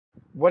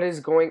What is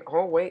going?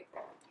 Oh wait,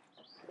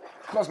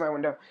 close my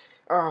window.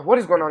 What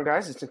is going on,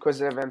 guys? It's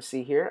Inquisitive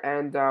MC here,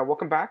 and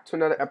welcome back to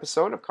another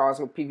episode of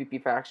Cosmic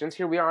PvP Factions.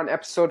 Here we are on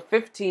episode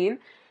 15,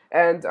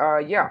 and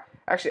yeah,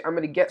 actually, I'm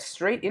gonna get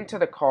straight into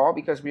the call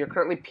because we are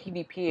currently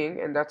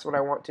PvPing, and that's what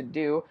I want to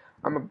do.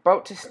 I'm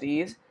about to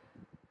sneeze.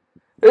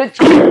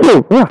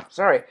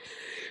 Sorry.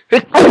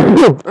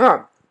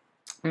 Oh,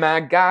 my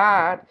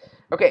God.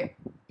 Okay.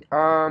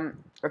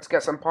 Let's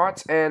get some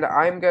pots, and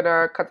I'm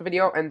gonna cut the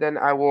video, and then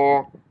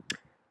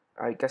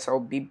I guess I'll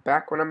be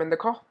back when I'm in the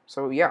call.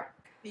 So yeah.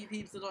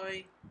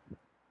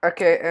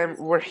 Okay, and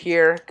we're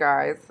here,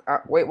 guys.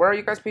 Wait, where are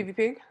you guys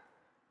PvPing?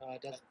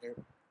 Desert.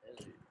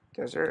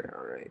 Desert.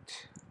 All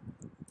right.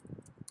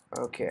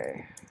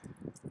 Okay.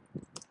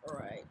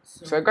 Alright.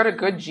 So I got a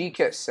good G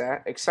kit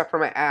set, except for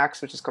my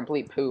axe, which is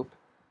complete poop.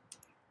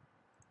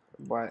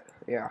 But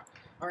yeah.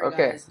 Alright,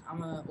 Okay. guys. I'm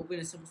gonna open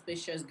a simple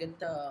space chest. Get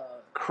the.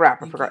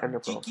 Crap! I forgot Ender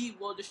Pearl. Cheeky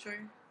World Destroyer.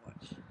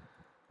 Watch.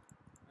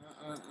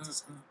 Oh,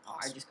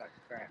 I just got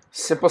crap.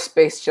 Simple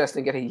space chest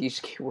and get a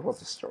Yishki World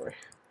Destroyer.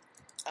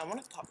 I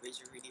want to pop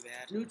razor really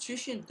bad.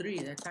 Nutrition 3.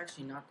 That's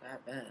actually not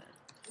that bad.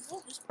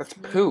 That's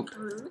poop.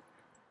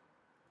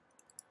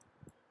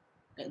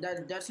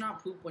 That's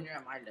not poop when you're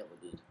at my level,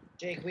 dude.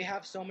 Jake, we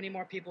have so many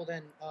more people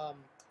than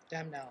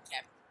them now.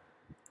 Yep.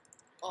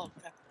 Oh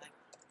crap!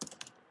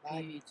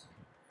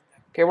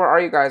 Okay, where are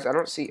you guys? I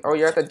don't see. Oh,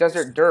 you're at the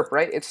Desert Derp,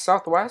 right? It's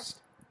southwest.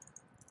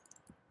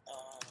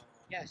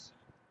 Yes.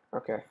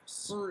 Okay.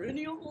 For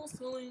any of those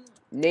feeling.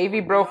 Navy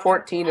Bro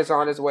 14 is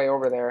on his way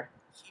over there.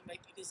 He might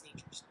be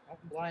dangerous. I'm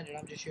blinded.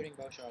 I'm just shooting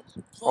bow shots.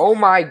 Oh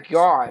my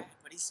God.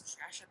 But he's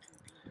trash at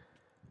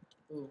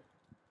PvP. Ooh.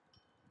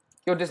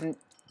 Yo, just.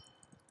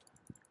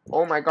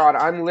 Oh my God,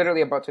 I'm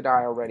literally about to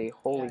die already.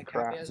 Holy yeah,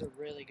 crap. Cappy has a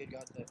really good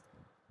gun though.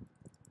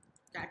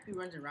 Cappy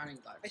runs around and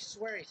I guards.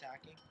 swear he's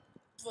hacking.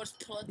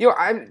 Yo,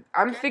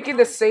 I'm thinking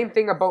the same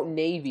thing about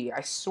Navy.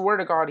 I swear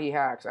to God he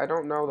hacks. I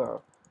don't know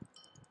though.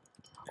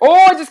 Oh,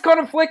 I just caught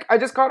him flick. I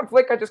just caught him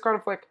flick.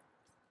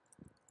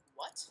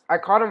 What? I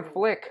caught him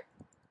flick.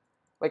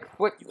 Like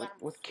flick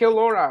with kill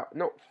aura.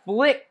 No,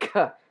 flick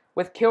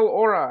with kill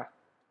aura.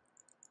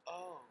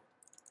 Oh.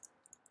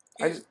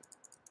 I just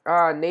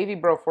Navy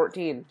Bro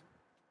 14.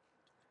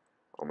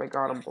 Oh my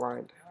God, I'm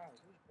blind. Wow,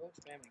 who's both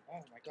spamming?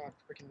 Oh my God,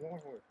 freaking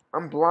warlord.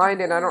 I'm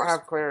blind and I don't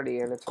have clarity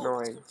and it's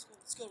annoying.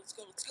 Let's go.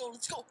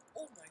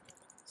 Oh my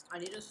God. I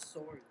need a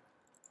sword.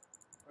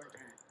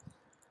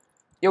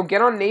 Yo,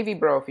 get on Navy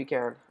Bro if you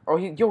can. Oh,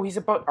 he's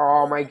about.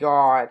 Oh my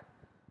God.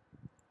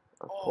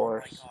 Of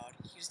course. Oh my God.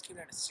 He just came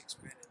out of 6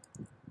 minutes.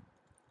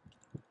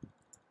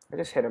 I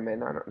just hit him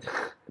in. I don't.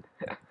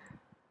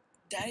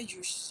 Daddy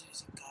Juice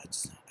is a god.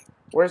 It's not like.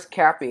 Where's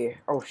Cappy?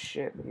 Oh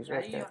shit, he's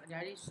right there.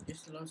 Daddy's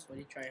just a little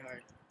sweaty. Try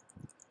hard.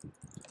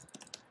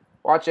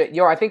 Watch it.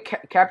 Yo, I think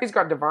Cappy's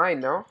got Divine,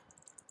 no?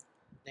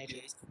 Yeah, Nature.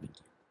 he's divine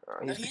too.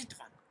 Uh, No, he's, he's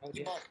divine. Oh, He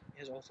yeah. bought.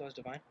 He also has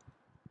divine.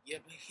 Yeah,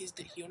 but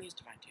he only has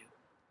divine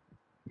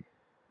too.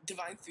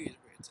 Divine 3 is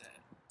where it's at.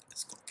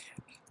 Let's go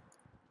catch.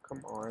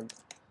 come on.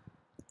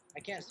 I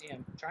can't see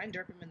him. Try and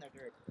derp him in their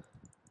dirt.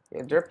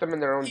 Yeah, derp them in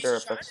their own He's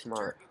derp. trying That's to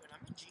smart. derp me when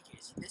I'm in GK.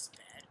 Is he this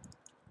bad?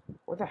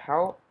 What the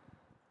hell?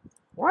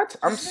 What?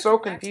 I'm so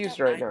confused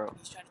right now.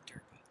 He's trying to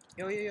derp me.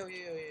 Yo.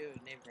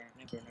 Neighbor.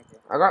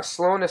 I got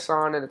slowness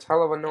on and it's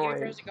hell of Neighbor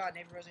annoying. Rosy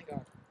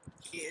God.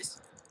 He is.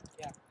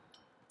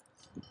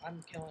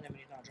 I'm killing him and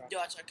he's not dropping. Yo,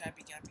 watch out,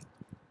 Cappy.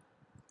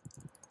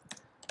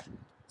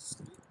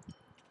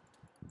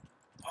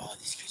 Oh,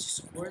 these kids are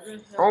so Where the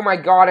annoying. hell? Oh my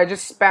God, I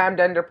just spammed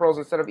Ender Pearls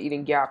instead of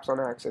eating gaps on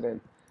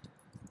accident.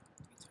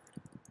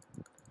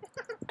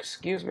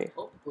 Excuse me.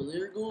 Oh, well,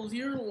 there goes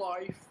your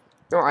life.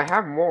 No, I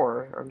have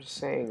more. I'm just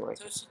saying, like.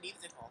 So just leave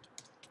the call.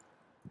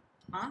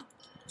 Huh?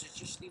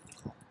 Just leave the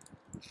call.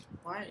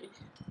 Why?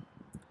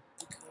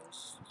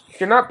 Because. If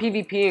you're not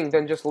PvPing,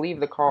 then just leave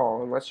the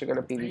call unless you're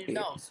gonna PvP.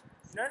 No,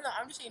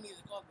 I'm just saying leave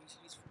the call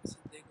because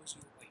there goes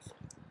your wife.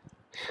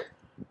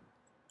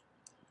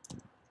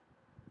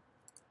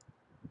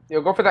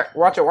 Yo, go for that.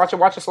 Watch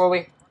it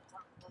slowly.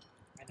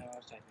 I know, I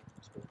was typing.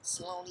 It's cool.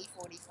 Slowly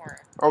 44.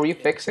 Oh, were you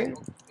fixing?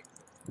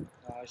 No,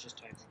 I was just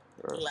typing.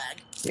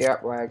 Lag. Yeah,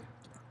 lag.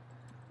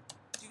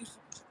 Dude,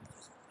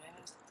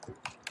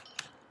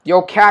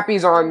 Yo,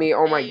 Cappy's on me.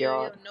 Oh my Hey,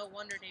 God. No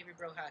wonder Navy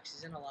Bro hacks.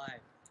 He's in alive.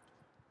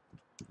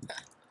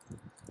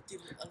 dude,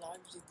 Alive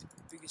is like the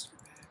biggest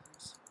group of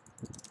hackers.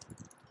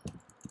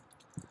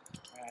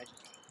 Alright,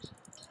 I just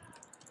got this.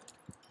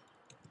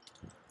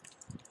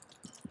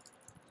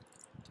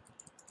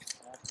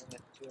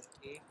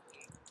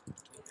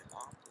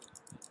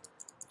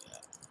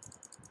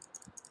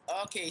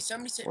 Yeah. Okay,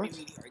 somebody sent me What?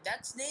 really hard.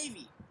 That's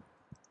Navy.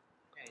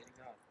 Yeah, he's in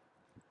God.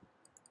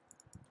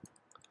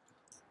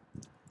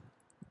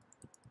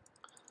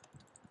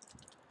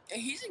 Yeah,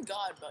 he's in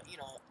God, but you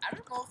know, I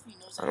don't know if he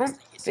knows I how to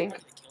don't hit think-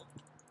 somebody to kill.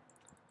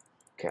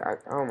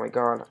 Okay, oh my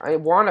God. I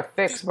want to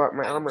fix, Dude, but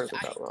my I armor isn't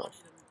that one-hit low. him.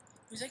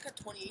 He was like a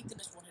 28 and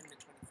just one hit him at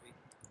 23.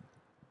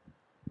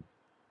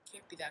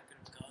 Can't be that good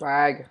of a god.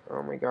 Lag.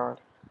 Oh my God.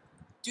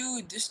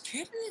 Dude, this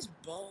kid and his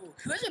bow.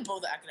 Who has a bow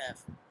that I could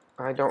have?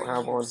 I don't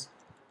have one.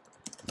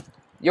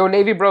 Yo,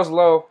 Navy bro's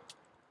low.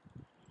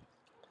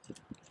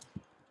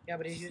 Yeah,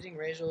 but he's using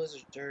Razor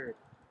Lizard's dirt.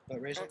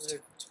 But Razor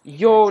Lizard.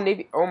 Yo,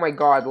 Navy. Oh my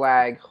god,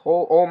 lag.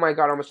 Oh my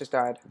god, I almost just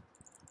died.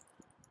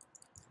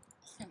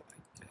 Oh my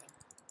god.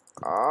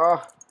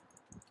 Ah.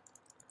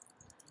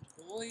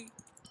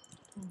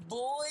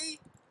 Boy.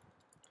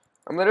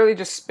 I'm literally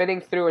just spinning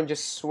through and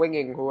just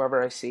swinging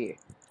whoever I see.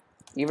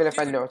 Even if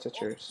I Dude, know it's a oh,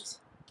 truce.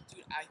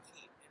 Dude, I hate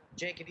it.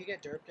 Jake, if you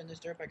get derped in this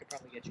derp, I could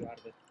probably get you out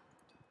of it.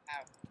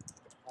 Ow.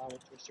 We'll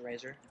switch to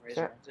Razor. Is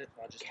Razor that owns it.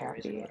 So I'll just do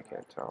Razor. Cappy? I Let him out.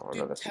 can't tell. Oh,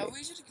 no, Dude, that's tell me.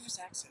 Razor to give us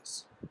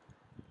access.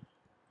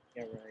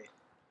 Yeah, right.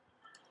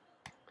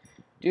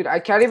 Dude, I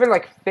can't even,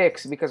 like,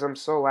 fix because I'm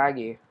so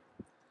laggy.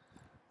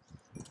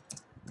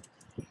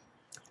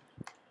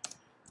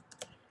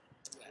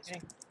 Yes.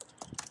 Okay.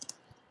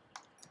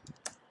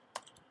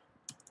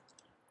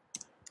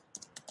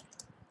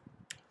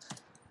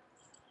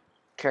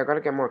 Okay, I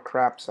gotta get more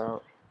craps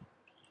out.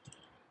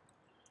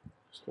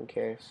 Just in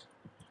case.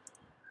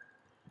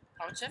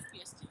 How much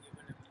FPS do you give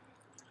when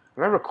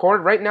When I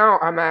record, right now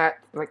I'm at,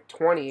 like,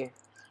 20. Because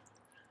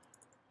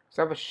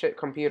I have a shit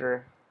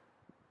computer.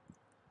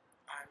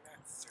 I'm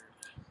at 30.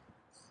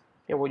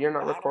 Yeah, well, you're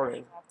not I don't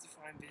recording. have to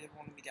find video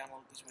want to be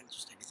downloaded because when it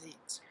just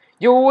exists.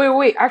 Yo,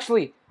 wait.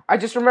 Actually, I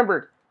just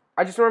remembered.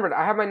 I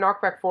have my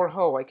knockback 4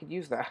 hoe. I could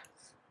use that.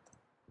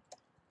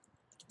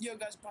 Yo,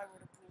 guys, buy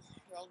water pool.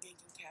 We're all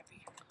ganking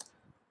Cappy.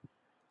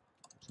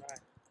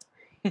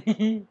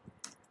 Try.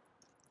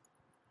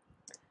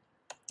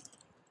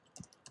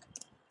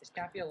 Is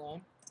Cappy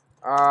alone?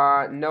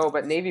 No,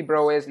 but Navy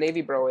Bro is.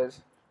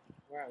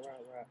 Where at?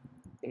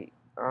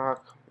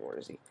 Where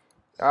is he?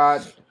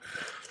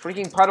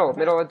 Freaking puddle,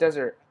 middle of the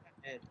desert.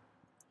 Mid.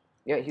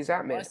 Yeah, he's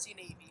at I mid. see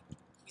Navy.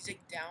 He's like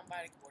down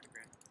by the quarter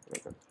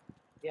ground.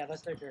 Yeah,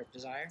 that's their derp.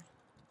 Desire?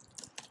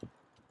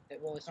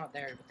 Well, it's not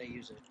theirs, but they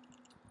use it.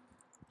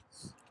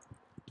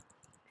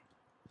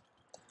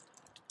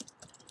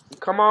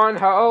 Come on,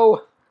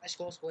 ho! I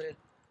skull splitted.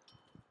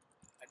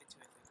 I did too,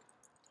 I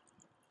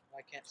think.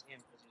 I can't see him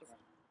because he's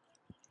running.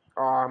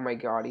 Oh my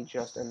god, he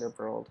just ender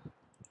pearled.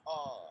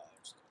 Oh,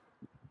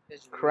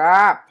 His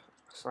Crap!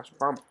 Slash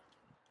bump.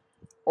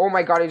 Oh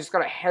my god, he just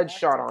got a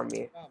headshot on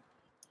me.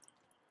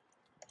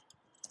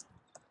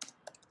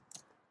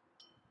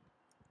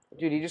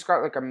 Dude, he just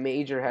got like a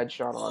major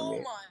headshot on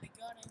me. oh my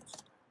god, I'm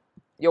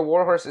Yo,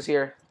 Warhorse is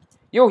here.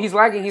 Yo, he's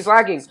lagging.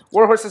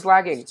 Warhorse is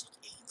lagging. He's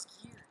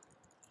gear.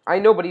 I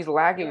know, but he's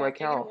lagging Yo, like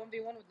hell. I'm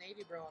taking 1v1 with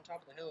Navy Bro on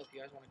top of the hill if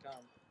you guys want to come.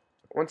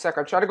 1 sec,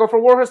 I'm trying to go for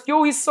Warhorse.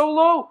 Yo, he's so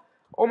low!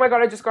 Oh my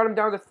god, I just got him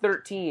down to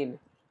 13.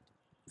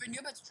 But you're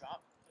about to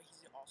drop, but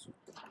he's also.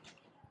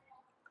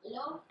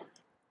 Hello?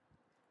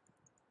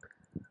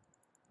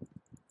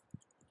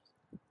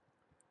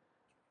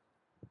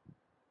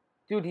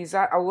 Dude, he's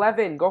at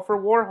 11. Go for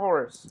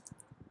Warhorse.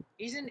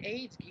 He's in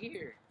AIDS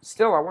gear.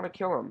 Still, I want to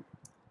kill him.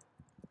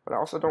 But I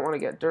also don't want to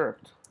get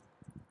derped.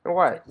 You know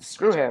what?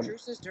 Screw him.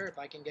 Truce's derp,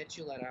 I can get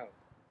you let out.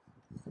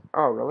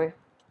 Oh, really?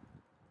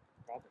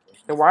 Probably.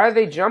 Then why are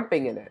they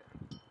jumping in it?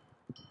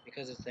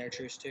 Because it's their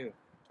truce too.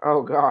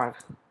 Oh, god.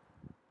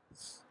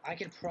 I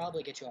could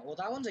probably get you out. Well,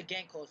 that one's a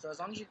gank close, so as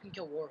long as you can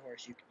kill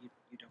Warhorse, you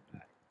don't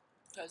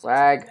die.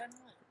 Lag.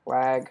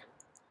 Lag.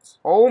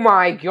 Oh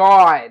my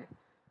god!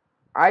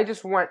 I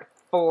just went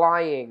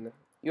flying.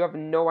 You have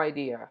no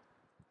idea.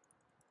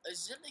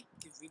 Is it like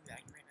the green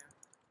bag right now?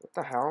 What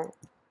the hell?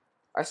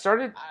 I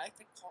started...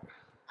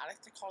 I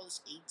like to call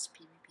this AIDS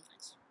PvP.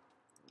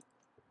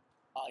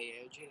 Oh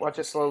yeah, Jay, Watch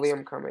it slowly,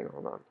 I'm coming.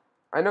 Hold on.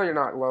 I know you're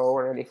not low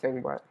or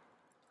anything, but...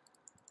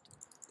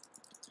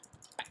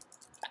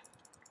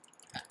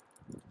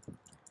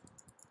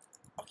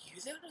 Okay,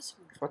 you there?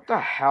 What the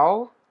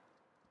hell?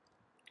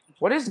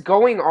 What is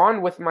going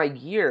on with my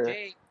gear?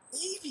 Jake,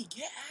 Navy,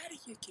 get out of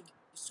here, kid.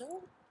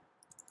 So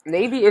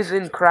Navy is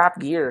in crap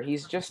gear.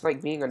 He's just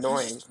like being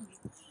annoying. he's just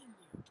annoying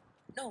you.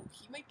 No,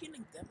 he might be in a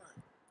demo.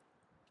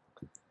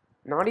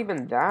 Not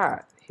even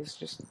that. He's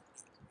just...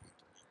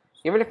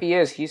 Even if he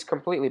is, he's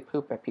completely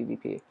poop at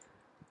PvP.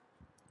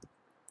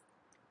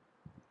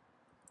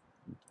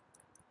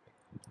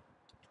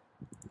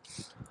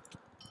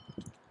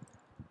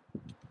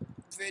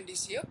 Vin, do you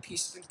see how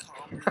peace and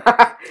calm?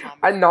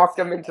 I knocked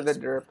him into the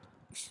derp.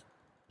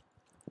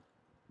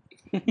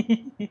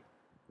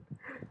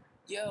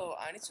 Yo,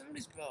 I need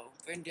somebody's bow.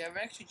 Vin, do you have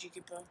an extra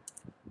GK bow?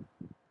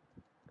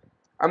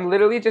 I'm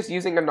literally just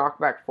using a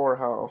knockback 4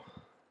 hoe.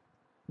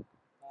 no,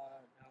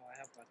 I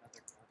have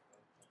another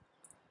crossbow.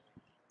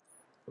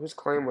 Whose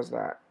claim was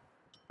that?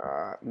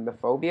 The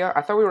phobia?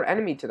 I thought we were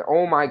enemy to the...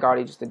 Oh my god,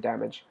 he just did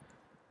damage.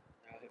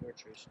 No, we're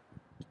truce.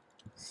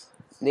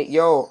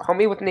 Yo, help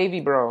me with Navy,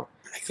 bro.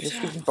 He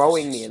just keeps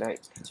bowing me, and I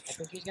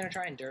think he's gonna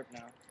try and derp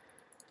now.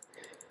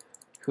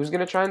 Who's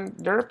gonna try and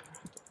derp?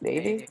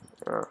 Navy?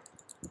 Oh.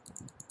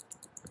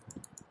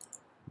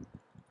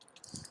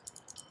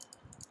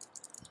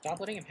 Stop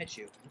letting him hit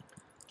you.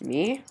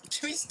 Me?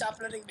 Can we stop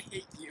letting me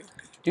hit you?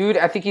 Dude,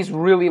 I think he's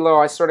really low.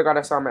 I swear to god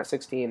I saw him at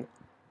 16.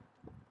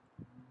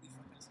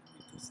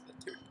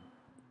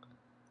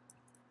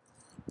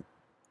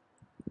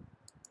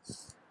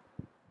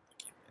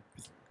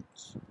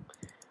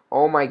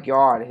 Oh my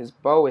god, his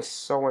bow is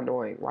so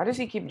annoying. Why does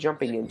he keep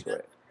jumping into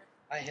it?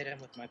 I hit him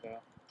with my bow.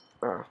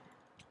 Oh.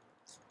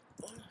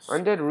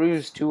 Undead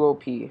Ruse 2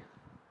 OP.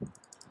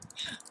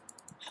 Ha,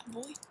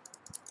 boy.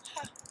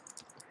 Ha.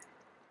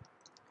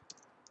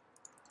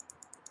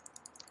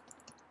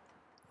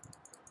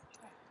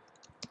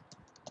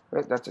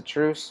 Right, that's a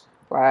truce.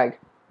 Flag.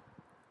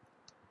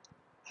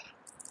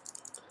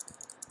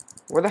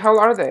 Where the hell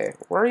are they?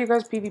 Where are you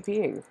guys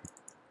PvPing?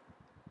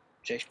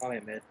 Jake's probably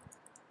a mid.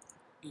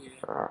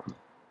 Yeah.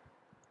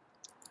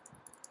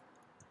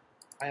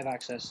 I have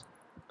access.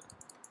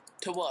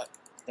 To what?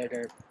 They're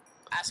dirt.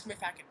 Ask him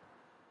if I can.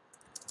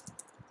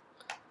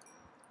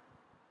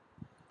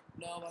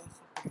 No,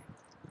 motherfucker.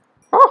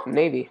 Oh,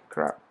 Navy.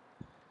 Crap.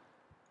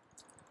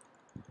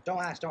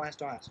 Don't ask, don't ask,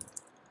 don't ask.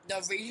 No,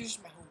 Razor's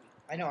my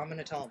homie. I know, I'm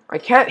gonna tell him. I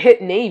can't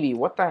hit Navy.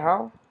 What the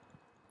hell?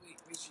 Wait,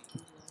 Razor,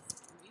 you love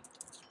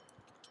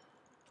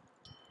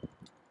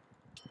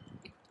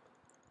me?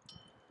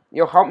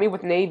 Yo, help me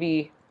with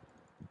Navy.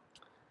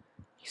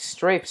 He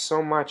strafes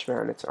so much,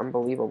 man. It's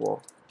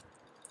unbelievable.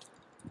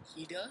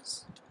 He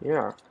does?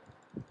 Yeah.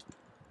 He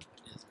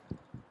does.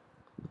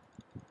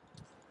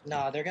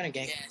 No, they're gonna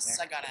gank Yes,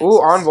 me I got access.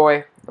 Ooh,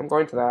 Envoy. I'm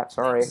going to that.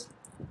 Sorry. Thanks.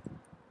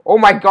 Oh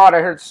my god,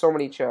 I heard so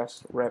many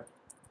chests. Rip.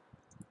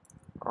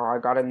 Oh, I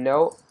got a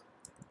note.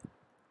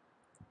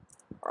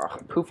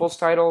 Poofle's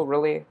title,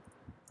 really?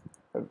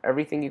 Of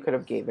everything you could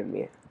have given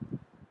me.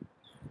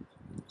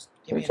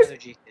 Give me Just- another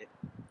G kit.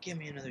 Give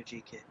me another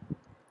G kit.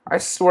 I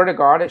swear to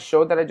god, it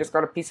showed that I just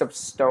got a piece of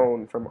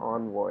stone from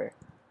Envoy.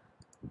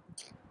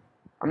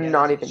 I'm Yeah,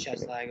 not that's even a chest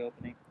kidding. lag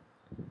opening.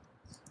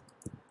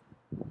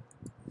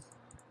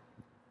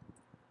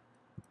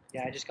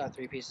 Yeah, I just got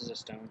 3 pieces of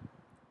stone.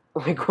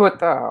 Like, what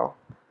the hell?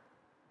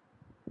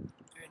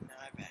 Good, now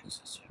I have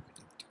access to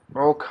everything.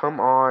 Oh, come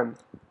on.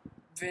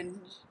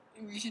 Then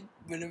we should,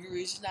 whenever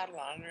Razor's not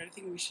alone or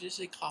anything, we should just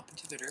like hop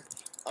into the dirt.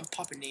 I'm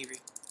popping Navy.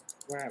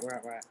 Where at, where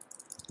at, where at?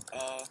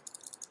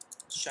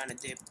 Just trying to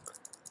dip.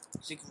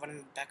 Just like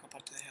running back up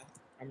onto the hill.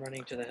 I'm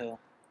running to the hill.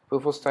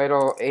 Poofle's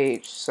title,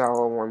 H,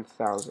 Sal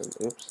 1000.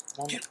 Oops.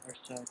 On the Dude.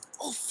 first side.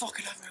 Oh, fuck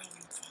it, I'm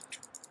fucked.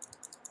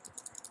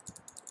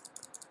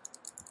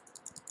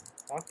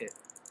 Fuck it.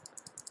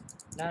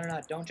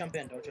 No, don't jump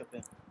in, don't jump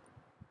in.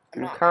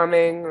 I'm I'm not.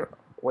 coming.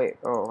 Wait,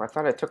 oh, I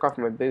thought I took off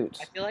my boots.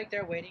 I feel like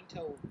they're waiting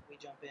till we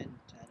jump in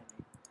to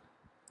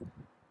enemy.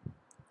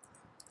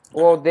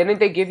 Well, didn't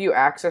they give you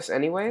access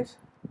anyways?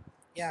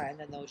 Yeah, and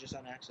then they'll just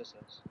unaccess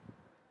us.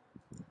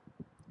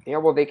 Yeah,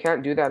 well, they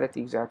can't do that at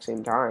the exact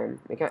same time.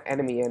 They can't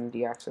enemy and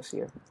de-access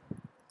you.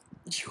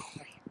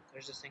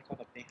 There's this thing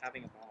called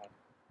having a mod.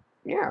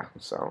 Yeah,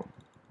 so.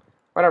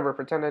 Whatever,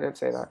 pretend I didn't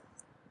say that.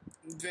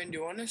 Ben, do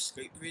you want to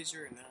escape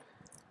Razor or no?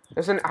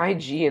 There's an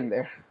IG in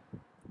there.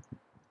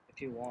 If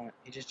you want.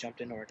 He just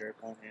jumped into our dirt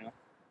pole now.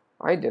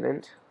 I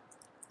didn't.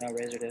 No,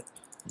 Razor did.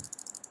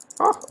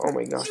 Oh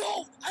my gosh.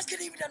 No! I was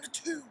getting even down to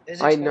 2! Is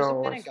I it supposed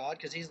know. to been in God?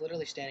 Because he's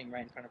literally standing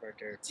right in front of our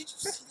dirt. Did you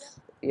see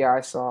that? Yeah,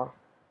 I saw.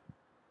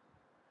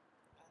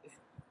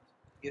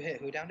 You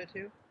hit who down to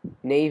 2?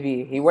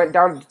 Navy. He went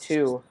down to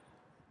 2.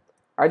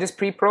 I just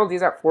pre-prolled.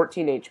 He's at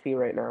 14 HP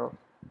right now.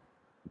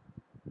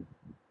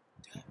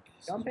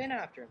 Jump in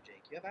after him,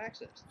 Jake. You have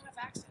access. I don't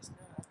have access.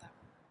 No, not that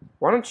one.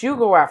 Why don't you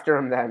go after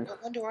him then?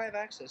 What one do I have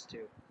access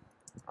to?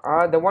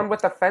 The one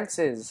with the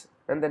fences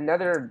and the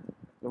nether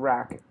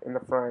rack in the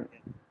front.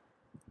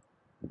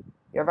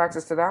 You have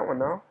access to that one,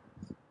 no?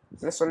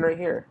 This one right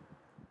here.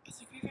 I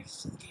think we have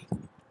access to the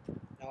game.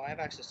 No, I have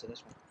access to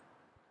this one.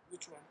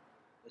 Which one?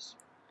 This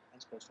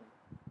fence post one.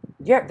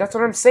 Yeah, that's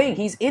what I'm saying.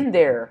 He's in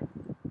there.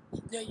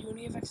 No, you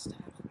only have access to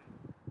half of it.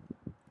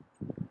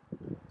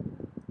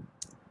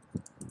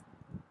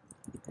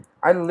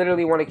 I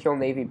literally want to kill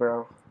Navy,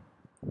 bro.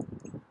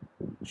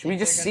 Should we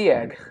just see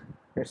egg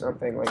or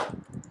something like?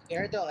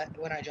 Scared they'll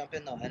when I jump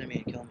in, they'll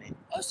enemy and kill me.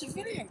 Oh,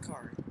 civilian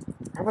card.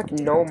 I have like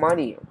no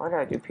money. Why did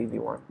I do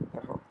PV1? What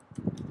the hell?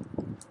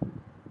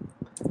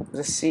 Is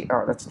this C?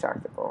 Oh, that's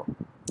tactical.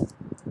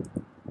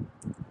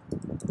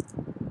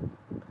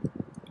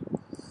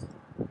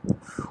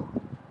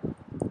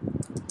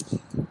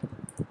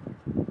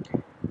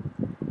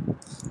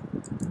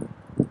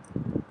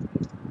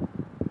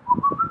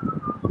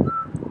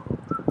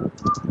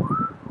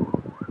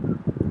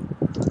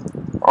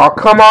 Oh,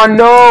 come on,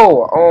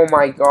 no! Oh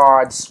my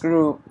god,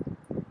 screw.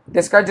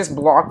 This guy just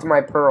blocked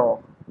my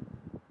pearl.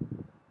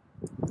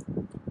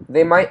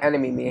 They might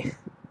enemy me.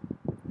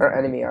 Or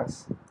enemy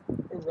us.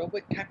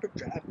 Heroic capper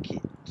drop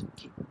kit.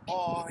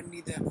 Oh, I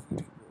need that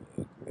voodoo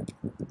boy.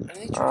 I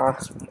need to try to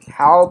get some money.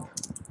 Help.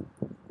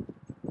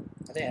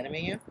 Are they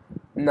enemying you?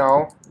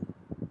 No.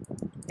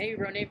 Hey,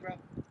 bro, name, bro.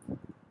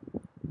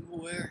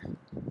 Where?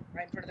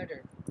 Right in front of their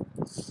dirt.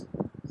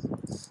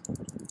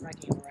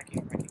 Wrecking him,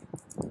 wrecking him, wrecking him.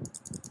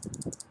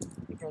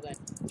 He rolled in.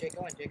 Jake,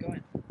 go in, Jake, go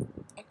in.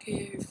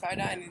 Okay, if I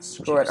die, I need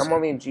Screw it, I'm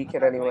only in G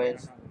kit I'm not going in,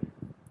 anyways. I'm not going in.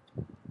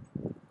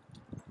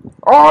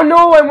 Oh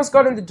no, I almost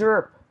got in the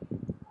derp.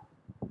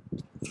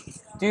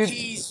 Dude,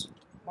 Jeez.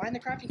 Mind the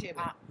crafting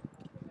table. Ah.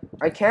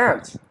 I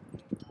can't.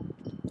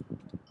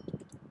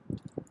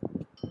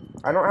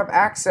 I don't have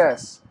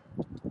access.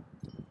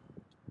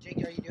 Jake,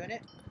 are you doing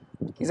it?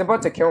 He's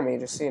about to kill me,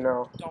 just so you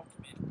know. Don't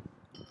come in.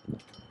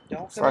 Don't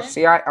come Slash in.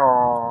 CI.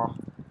 Aww.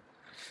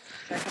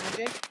 Should I come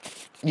in, Jake?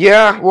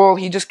 Yeah, well,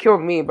 he just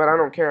killed me, but I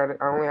don't care.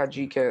 I only had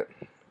G-Kit.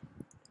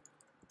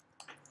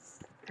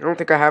 I don't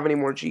think I have any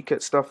more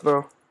G-Kit stuff,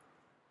 though.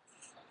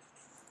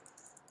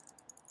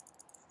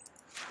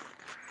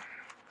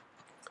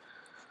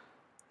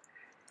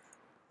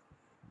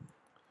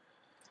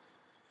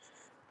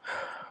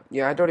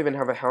 Yeah, I don't even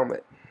have a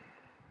helmet.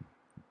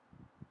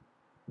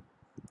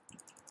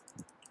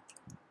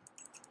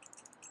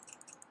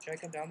 Should I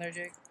come down there,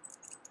 Jake?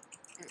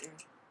 Mm-mm.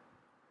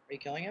 Are you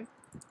killing him?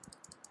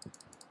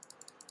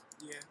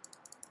 Yeah.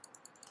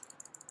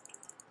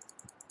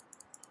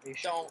 Are you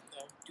sure? Don't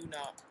though. Do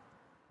not.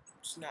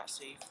 It's not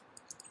safe.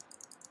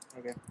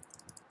 Okay.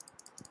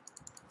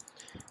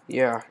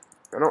 Yeah,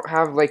 I don't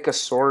have, like, a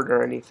sword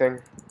or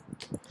anything.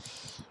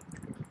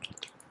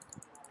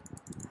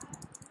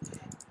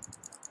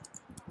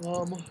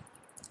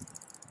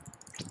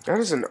 That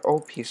is an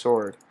OP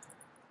sword.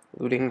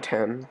 Looting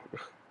 10.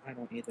 I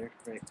don't either.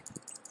 Right.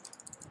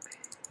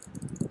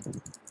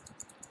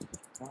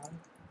 One.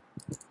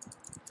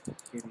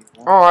 Give you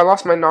one. Oh, I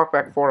lost my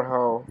knockback 4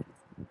 hoe.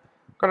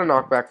 Got a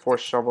knockback 4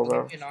 shovel, I'll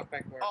though. give you a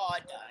knockback for Oh, I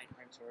died.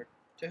 iron sword.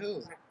 To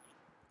who?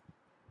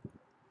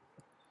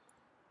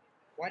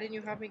 Why didn't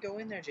you have me go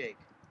in there, Jake?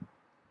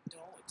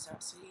 No, it's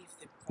not safe.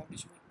 They're probably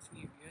just waiting for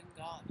you. You're in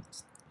God.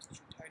 It's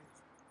too tired.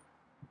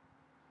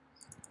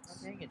 Oh,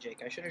 dang it,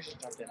 Jake. I should have just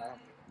jumped in. I don't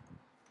know.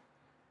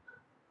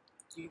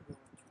 You will.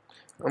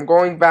 I'm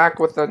going back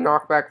with the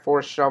knockback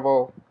 4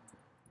 shovel.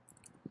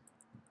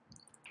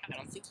 I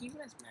don't think he even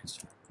has max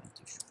armor. I'm not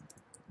too sure.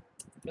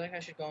 I feel like I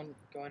should go in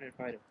and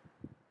fight him.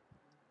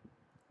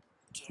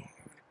 So I'm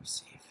gonna be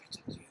safe. It's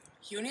up to you.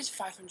 He only has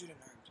 500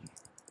 unarmed.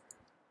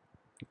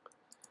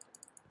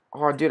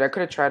 Oh, dude, I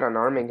could have tried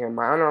unarming him.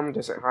 My unarmed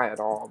isn't high at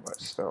all, but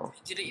still.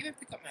 Did I even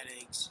pick up my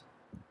eggs?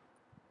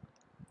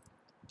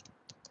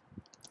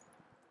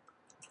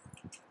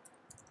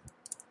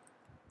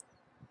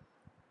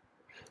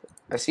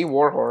 I see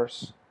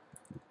Warhorse.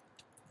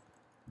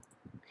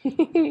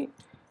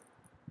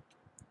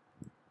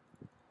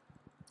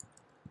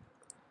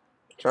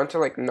 Trying to,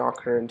 like,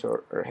 knock her into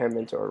or him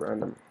into a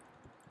random.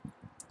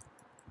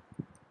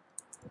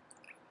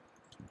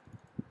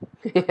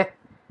 Some Come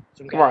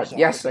guy on, just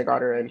yes, offered I me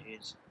got her 9 in.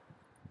 IGs.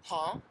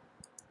 Huh? Some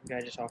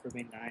guy just offered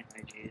me 9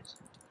 IGs.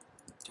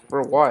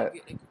 For what?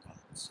 Get, like, a god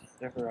set.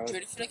 They're for Try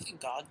to feel like a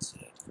god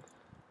set.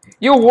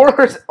 Yo,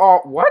 Warhorse! Oh,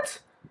 what?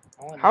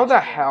 I want How the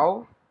next gen.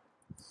 hell?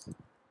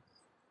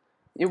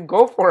 You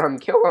go for him,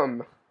 kill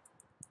him.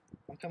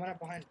 I'm coming up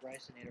behind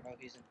Brysonator. Oh,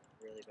 he's in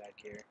really bad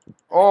gear.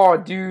 Oh,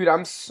 dude,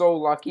 I'm so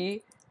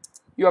lucky.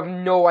 You have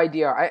no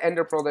idea. I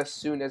ender pearled as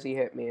soon as he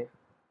hit me. You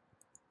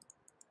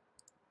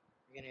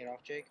gonna get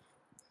off, Jake?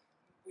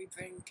 We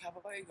bring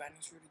cavalry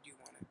grinding sword, or do you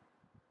want it?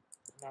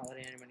 I'm not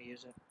letting anyone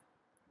use it.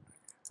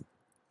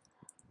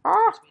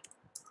 Ah!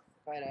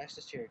 If I had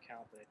access to your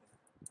account, but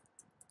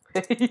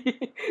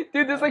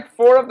Dude, there's like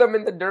 4 of them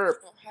in the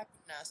derp. What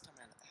happened last time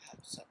I had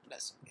some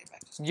less get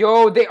back to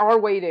Yo, they are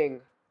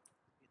waiting.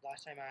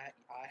 last time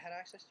I had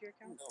access to your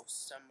account? No,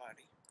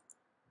 somebody.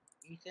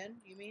 Ethan,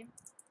 you mean?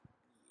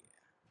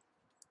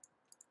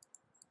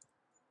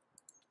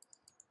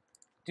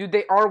 Dude,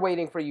 they are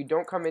waiting for you.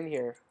 Don't come in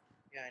here.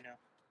 Yeah, I know.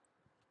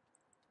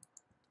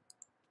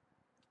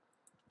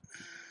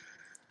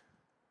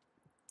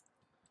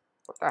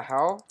 What the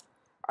hell?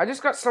 I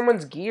just got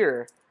someone's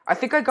gear. I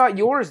think I got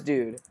yours,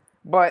 dude.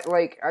 But,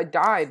 like, I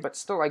died, but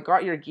still, I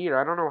got your gear.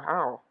 I don't know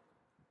how.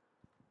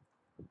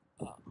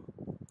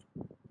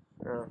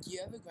 Yeah. Do you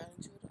have a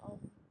grinding sword?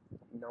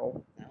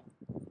 No. No.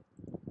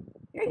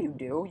 Yeah, you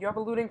do. You have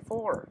a looting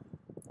 4.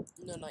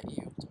 No, not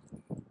you. I'm talking to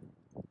you.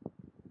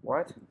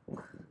 What?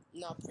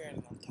 Not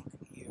Brandon, I'm talking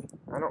to you.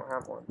 I don't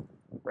have one.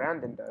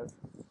 Brandon does.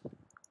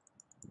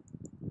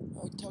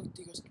 I'll talk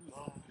to you guys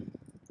tomorrow.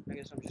 I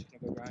guess I'm just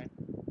gonna go grind.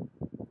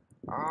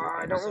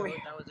 I don't really...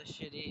 That was a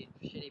shitty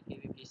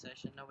PvP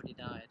session. Nobody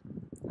died.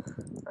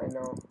 I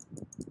know.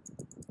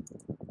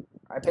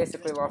 I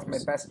basically lost my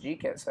best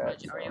G-Kit set.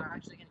 Are you So.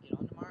 actually gonna get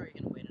on tomorrow, or are you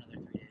gonna wait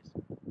another 3 days?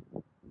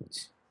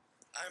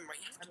 I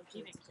might have I'm to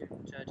leaving to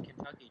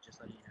Kentucky, just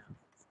letting you know.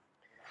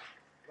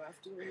 Well,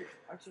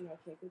 actually, no, I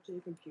can't go to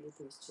the computer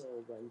things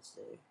till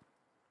Wednesday.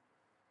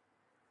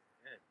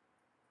 Good.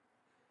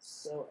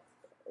 So,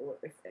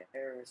 if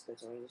Aaron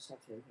gets on, I just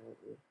have to help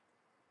me.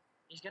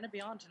 He's gonna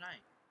be on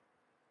tonight.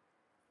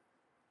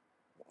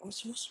 I'm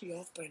supposed to be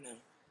off by now.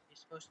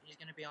 He's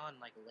gonna be on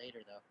like later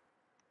though.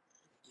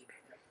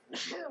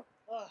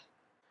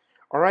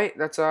 Alright,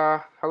 that's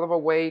a hell of a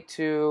way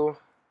to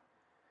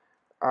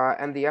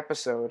end the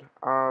episode.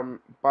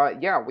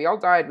 But yeah, we all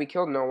died. We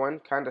killed no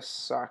one. Kinda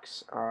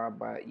sucks.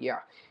 But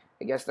yeah,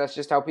 I guess that's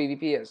just how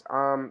PvP is.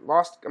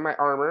 Lost my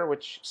armor,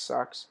 which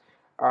sucks.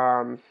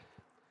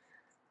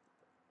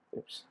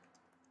 Oops.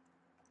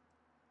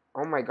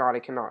 Oh my god, I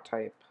cannot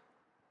type.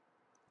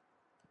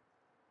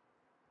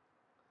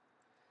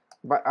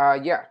 But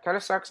yeah, kind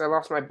of sucks. I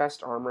lost my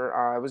best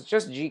armor. It was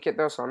just G kit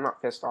though, so I'm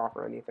not pissed off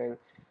or anything.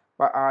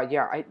 But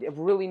yeah, I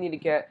really need to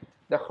get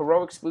the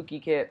heroic spooky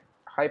kit,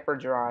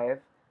 hyperdrive,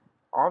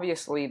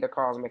 obviously the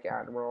cosmic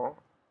admiral,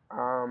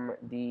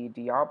 the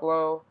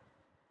Diablo,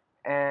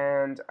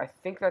 and I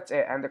think that's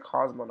it, and the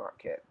cosmonaut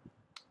kit.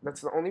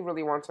 That's the only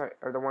really ones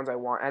are the ones I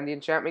want, and the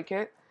enchantment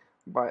kit.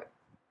 But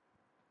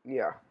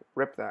yeah,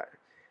 rip that.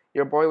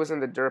 Your boy was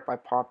in the derp. I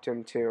popped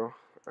him too.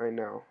 I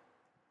know.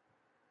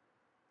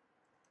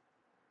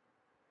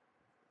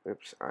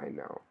 Oops, I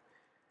know.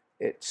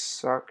 It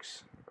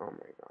sucks. Oh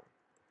my god.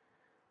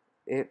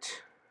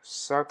 It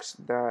sucks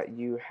that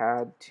you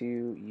had to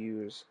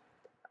use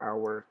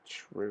our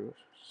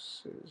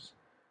truces.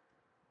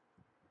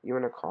 You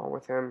in a call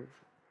with him?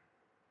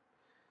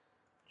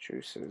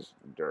 Truces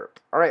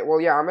derp. Alright,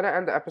 well yeah, I'm gonna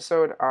end the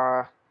episode.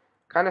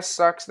 Kinda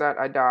sucks that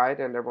I died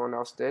and everyone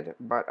else did.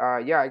 But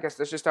yeah, I guess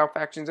that's just how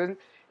factions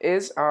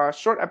is.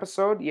 Short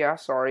episode, yeah,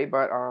 sorry,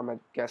 but I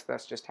guess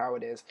that's just how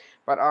it is.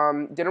 But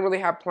didn't really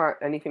have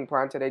anything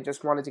planned today,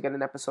 just wanted to get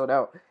an episode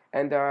out.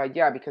 And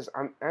yeah, because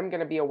I'm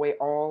gonna be away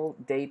all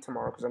day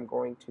tomorrow because I'm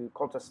going to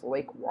Cultus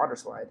Lake water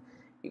slide.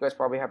 You guys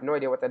probably have no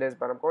idea what that is,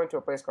 but I'm going to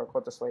a place called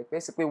Cultus Lake.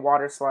 Basically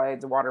water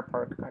slides, water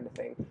park kind of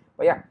thing.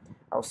 But yeah,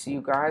 I'll see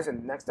you guys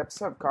in the next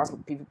episode of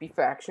Cosmic PvP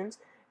Factions.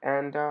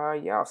 And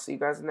yeah, I'll see you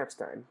guys next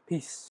time. Peace.